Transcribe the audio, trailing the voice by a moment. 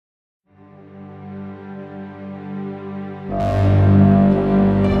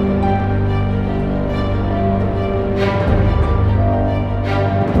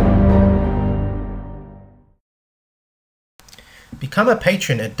Become a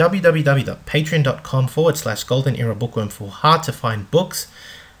patron at www.patreon.com/Golden Era Bookworm for hard to find books,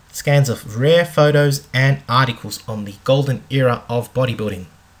 scans of rare photos and articles on the golden era of bodybuilding.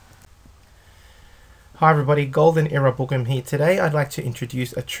 Hi everybody, Golden Era Bookworm here. Today I'd like to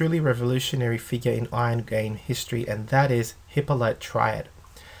introduce a truly revolutionary figure in Iron Game history, and that is Hippolyte Triat,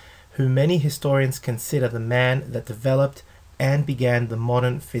 who many historians consider the man that developed and began the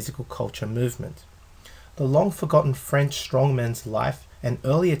modern physical culture movement. The long-forgotten French strongman's life and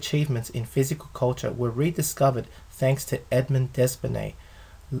early achievements in physical culture were rediscovered thanks to Edmond Desbonnet,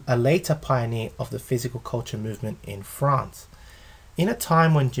 a later pioneer of the physical culture movement in France. In a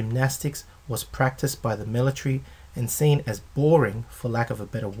time when gymnastics was practiced by the military and seen as boring, for lack of a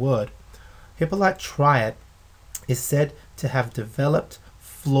better word, Hippolyte Triat is said to have developed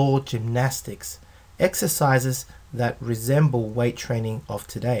floor gymnastics, exercises that resemble weight training of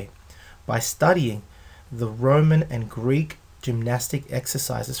today, by studying the Roman and Greek gymnastic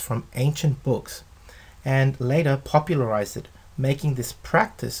exercises from ancient books, and later popularized it, making this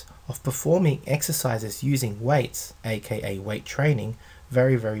practice of performing exercises using weights, aka weight training,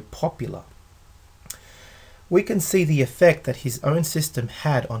 very, very popular. We can see the effect that his own system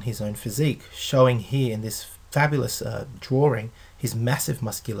had on his own physique, showing here in this fabulous drawing his massive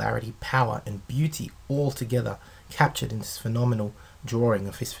muscularity, power and beauty all together captured in this phenomenal drawing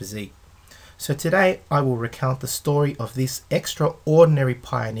of his physique. So today I will recount the story of this extraordinary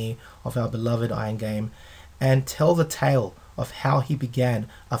pioneer of our beloved Iron Game and tell the tale of how he began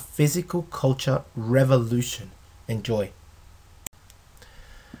a physical culture revolution. Enjoy.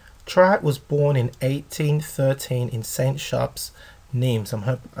 Triat was born in 1813 in Saint Chapes, Nimes. I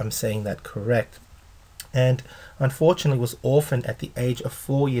hope I'm saying that correct. And unfortunately was orphaned at the age of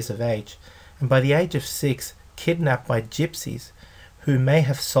 4 years of age, and by the age of 6 kidnapped by gypsies who may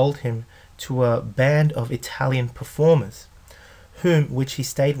have sold him to a band of Italian performers, which he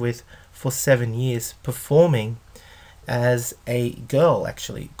stayed with for 7 years, performing as a girl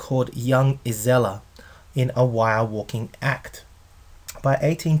actually called young Isella in a wire walking act. By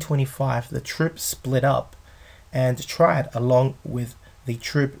 1825 the troupe split up, and Triat, along with the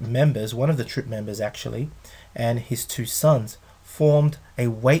troupe members, one of the troupe members actually, and his 2 sons, formed a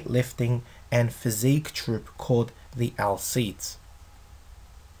weightlifting and physique troupe called the Alcides.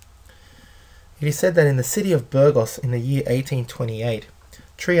 It is said that in the city of Burgos in the year 1828,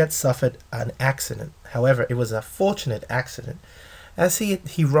 Triat suffered an accident. However, it was a fortunate accident, as he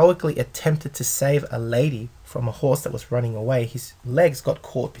heroically attempted to save a lady from a horse that was running away. His legs got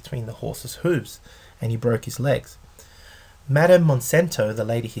caught between the horse's hooves, and he broke his legs. Madame Monsanto, the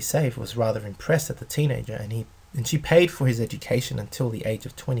lady he saved, was rather impressed at the teenager, and she paid for his education until the age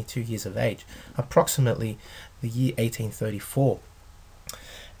of 22 years of age, approximately the year 1834.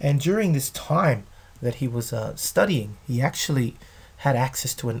 And during this time that he was studying, he actually had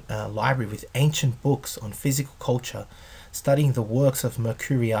access to a library with ancient books on physical culture, studying the works of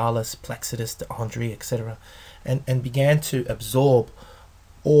Mercurialis, Placidus, d'Andre, etc., and began to absorb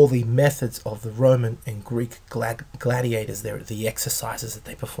all the methods of the Roman and Greek gladiators, the exercises that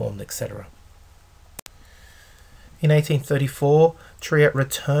they performed, etc. In 1834, Triat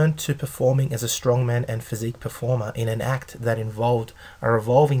returned to performing as a strongman and physique performer in an act that involved a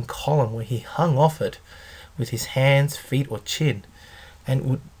revolving column where he hung off it with his hands, feet or chin,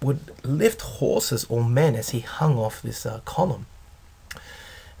 and would lift horses or men as he hung off this column.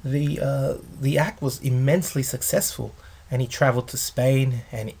 The act was immensely successful, and he traveled to Spain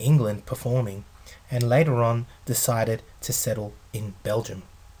and England performing, and later on decided to settle in Belgium.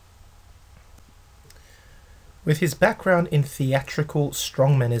 With his background in theatrical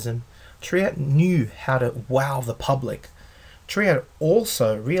strongmanism, Triat knew how to wow the public. Triat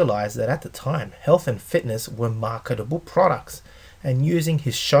also realized that at the time, health and fitness were marketable products, and using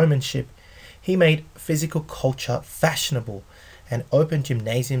his showmanship, he made physical culture fashionable and opened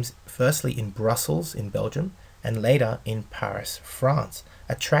gymnasiums firstly in Brussels in Belgium and later in Paris, France,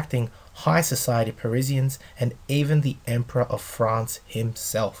 attracting high society Parisians and even the Emperor of France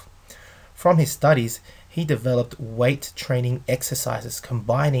himself. From his studies, he developed weight training exercises,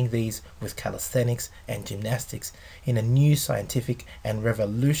 combining these with calisthenics and gymnastics in a new scientific and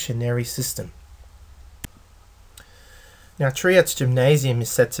revolutionary system. Now, Triat's gymnasium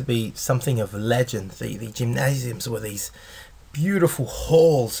is said to be something of legend. The gymnasiums were these beautiful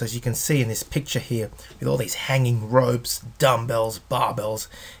halls, as you can see in this picture here, with all these hanging ropes, dumbbells, barbells,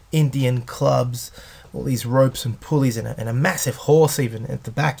 Indian clubs, all these ropes and pulleys, and a massive horse even at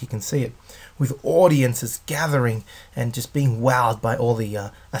the back, you can see it, with audiences gathering and just being wowed by all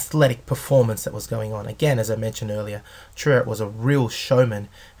the athletic performance that was going on. Again, as I mentioned earlier, Triat was a real showman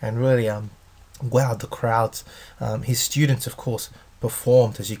and really Wow, the crowds. His students, of course,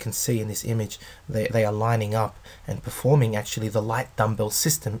 performed, as you can see in this image. They are lining up and performing actually the light dumbbell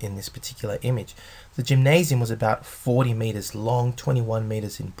system in this particular image. The gymnasium was about 40 meters long, 21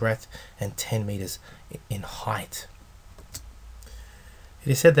 meters in breadth, and 10 meters in height.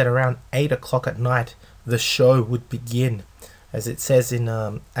 It is said that around 8 o'clock at night, the show would begin. As it says in,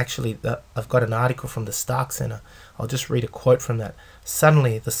 I've got an article from the Stark Center. I'll just read a quote from that.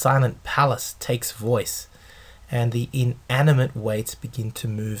 Suddenly, the silent palace takes voice, and the inanimate weights begin to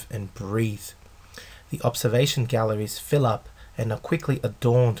move and breathe. The observation galleries fill up and are quickly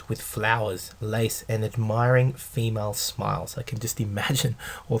adorned with flowers, lace, and admiring female smiles. I can just imagine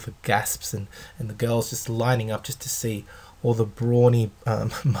all the gasps and the girls just lining up just to see all the brawny,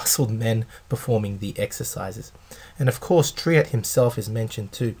 muscled men performing the exercises. And of course, Triat himself is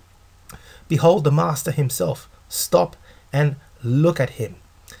mentioned too. Behold the master himself. Stop and look at him.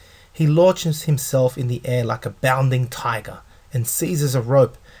 He launches himself in the air like a bounding tiger and seizes a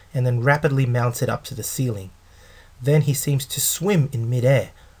rope and then rapidly mounts it up to the ceiling. Then he seems to swim in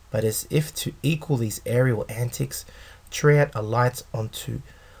midair, but as if to equal these aerial antics, Triat alights onto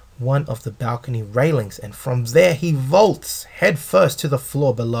one of the balcony railings, and from there he vaults head first to the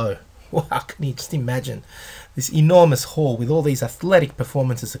floor below. Wow, can you just imagine this enormous hall with all these athletic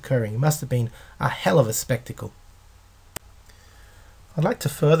performances occurring? It must have been a hell of a spectacle. I'd like to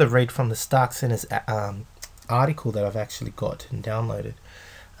further read from the Stark Center's article that I've actually got and downloaded,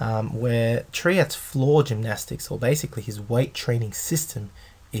 where Triat's floor gymnastics, or basically his weight training system,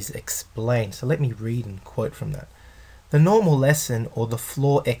 is explained. So let me read and quote from that. The normal lesson or the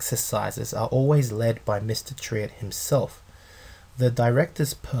floor exercises are always led by Mr. Triat himself. The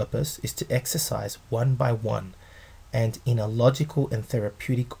director's purpose is to exercise one by one and in a logical and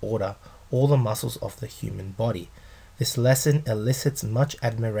therapeutic order all the muscles of the human body. This lesson elicits much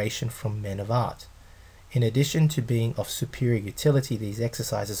admiration from men of art. In addition to being of superior utility, these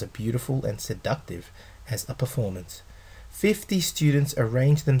exercises are beautiful and seductive as a performance. 50 students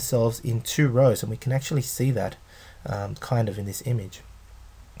arrange themselves in 2 rows, and we can actually see that kind of in this image.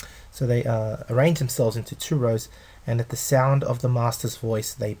 So they arrange themselves into 2 rows, and at the sound of the master's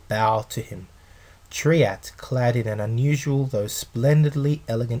voice they bow to him. Triat, clad in an unusual though splendidly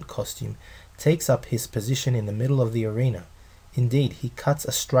elegant costume, takes up his position in the middle of the arena. Indeed, he cuts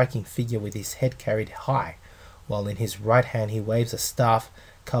a striking figure with his head carried high, while in his right hand he waves a staff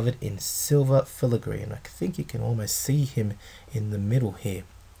covered in silver filigree, and I think you can almost see him in the middle here.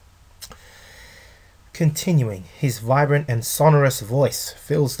 Continuing, his vibrant and sonorous voice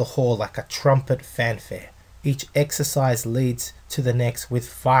fills the hall like a trumpet fanfare. Each exercise leads to the next with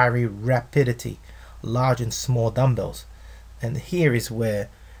fiery rapidity, large and small dumbbells. And here is where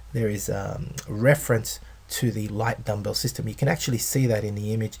there is reference to the light dumbbell system. You can actually see that in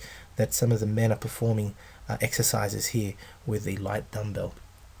the image that some of the men are performing exercises here with the light dumbbell.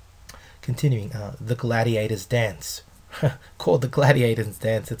 Continuing, the gladiators dance. Called the gladiators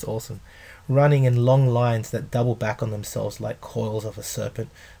dance, it's awesome. Running in long lines that double back on themselves like coils of a serpent,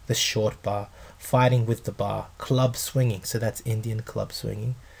 the short bar, fighting with the bar, club swinging, so that's Indian club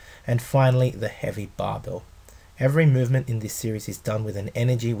swinging, and finally the heavy barbell. Every movement in this series is done with an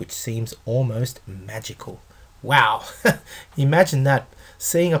energy which seems almost magical. Wow, imagine that,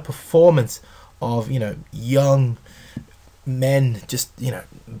 seeing a performance of, young men just,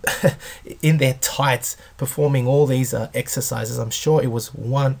 in their tights performing all these exercises. I'm sure it was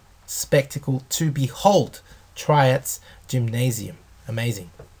one spectacle to behold. Triat's gymnasium. Amazing.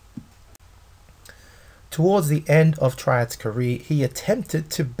 Towards the end of Triat's career, he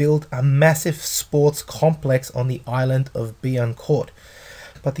attempted to build a massive sports complex on the island of Biencourt,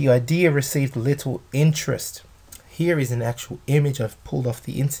 but the idea received little interest. Here is an actual image I've pulled off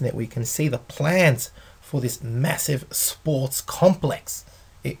the internet where you can see the plans for this massive sports complex.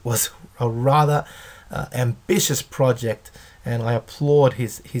 It was a rather ambitious project, and I applaud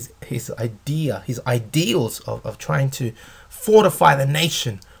his ideals of trying to fortify the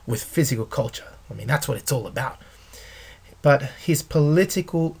nation with physical culture. I mean, that's what it's all about. But his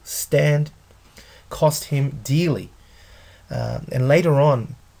political stand cost him dearly, and later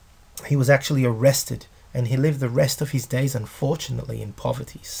on he was actually arrested, and he lived the rest of his days unfortunately in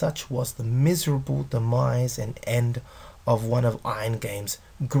poverty. Such was the miserable demise and end of one of Iron Game's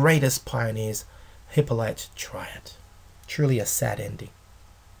greatest pioneers, Hippolyte Triat. Truly a sad ending.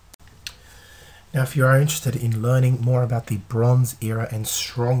 Now, if you are interested in learning more about the Bronze Era and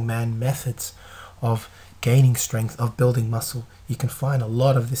Strongman methods of gaining strength, of building muscle, you can find a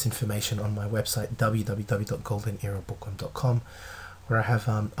lot of this information on my website www.goldenerabookworm.com, where I have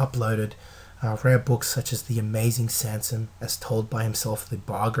uploaded rare books such as The Amazing Sansom, as told by himself, the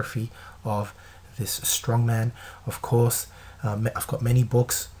biography of this strongman. Of course, I've got many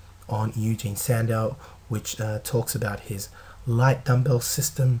books on Eugene Sandow, which talks about his light dumbbell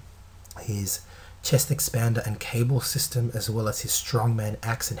system, his chest expander and cable system, as well as his strongman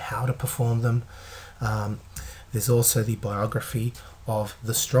acts and how to perform them. There's also the biography of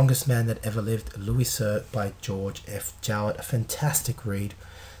The Strongest Man That Ever Lived, Louis Cyr, by George F. Jowett, a fantastic read.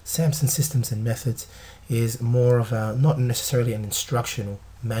 Samson Systems and Methods is more of a, not necessarily an instructional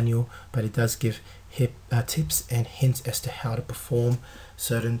manual, but it does give tips and hints as to how to perform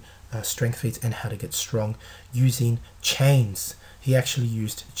certain strength feats and how to get strong using chains. He actually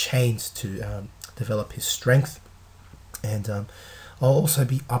used chains to develop his strength. And I'll also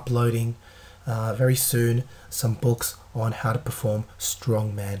be uploading very soon some books on how to perform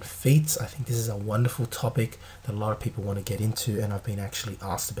strongman feats. I think this is a wonderful topic that a lot of people want to get into, and I've been actually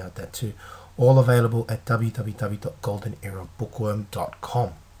asked about that too. All available at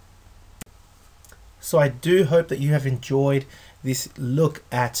www.goldenerabookworm.com. So I do hope that you have enjoyed this look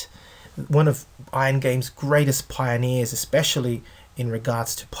at one of Iron Game's greatest pioneers, especially in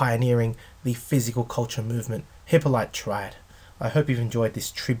regards to pioneering the physical culture movement, Hippolyte Triat. I hope you've enjoyed this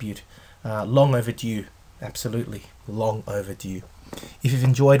tribute. Long overdue, absolutely long overdue. If you've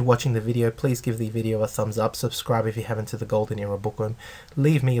enjoyed watching the video, please give the video a thumbs up, subscribe if you haven't to the Golden Era Bookworm,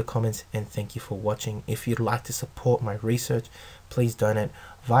 leave me your comments, and thank you for watching. If you'd like to support my research, please donate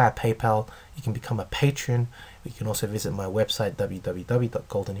via PayPal. You can become a patron. You can also visit my website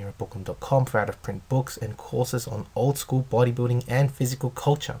www.goldenerabookworm.com for out-of-print books and courses on old school bodybuilding and physical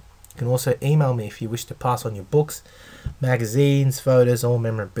culture. You can also email me if you wish to pass on your books, magazines, photos, or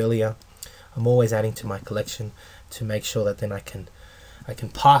memorabilia. I'm always adding to my collection to make sure that then I can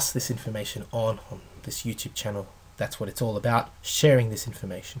pass this information on this YouTube channel. That's what it's all about, sharing this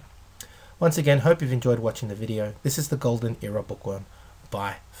information. Once again, hope you've enjoyed watching the video. This is the Golden Era Bookworm.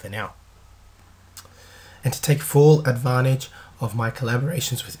 Bye for now. And to take full advantage of my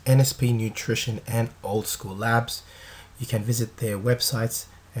collaborations with NSP Nutrition and Old School Labs, you can visit their websites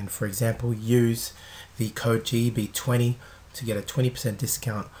and, for example, use the code GB20 to get a 20%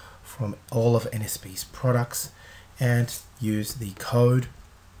 discount from all of NSP's products, and use the code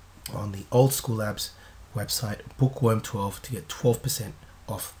on the Old School Labs website, Bookworm12, to get 12%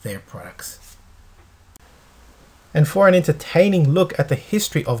 off their products. And for an entertaining look at the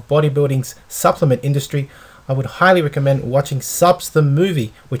history of bodybuilding's supplement industry, I would highly recommend watching Subs the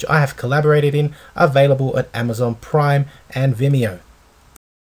Movie, which I have collaborated in, available at Amazon Prime and Vimeo.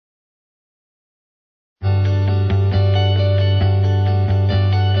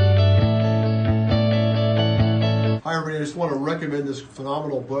 Hi everybody, I just want to recommend this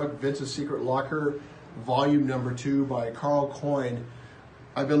phenomenal book, Vince's Secret Locker, volume number 2 by Carl Coyne.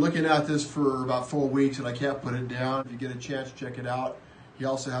 I've been looking at this for about 4 weeks and I can't put it down. If you get a chance, check it out. He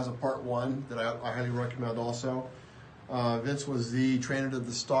also has a part 1 that I highly recommend also. Vince was the trainer of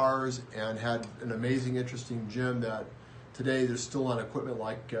the stars and had an amazing, interesting gym that today there's still not equipment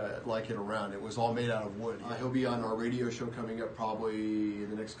like it around. It was all made out of wood. He'll be on our radio show coming up probably in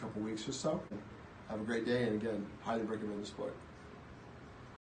the next couple weeks or so. Have a great day, and again, highly recommend this book.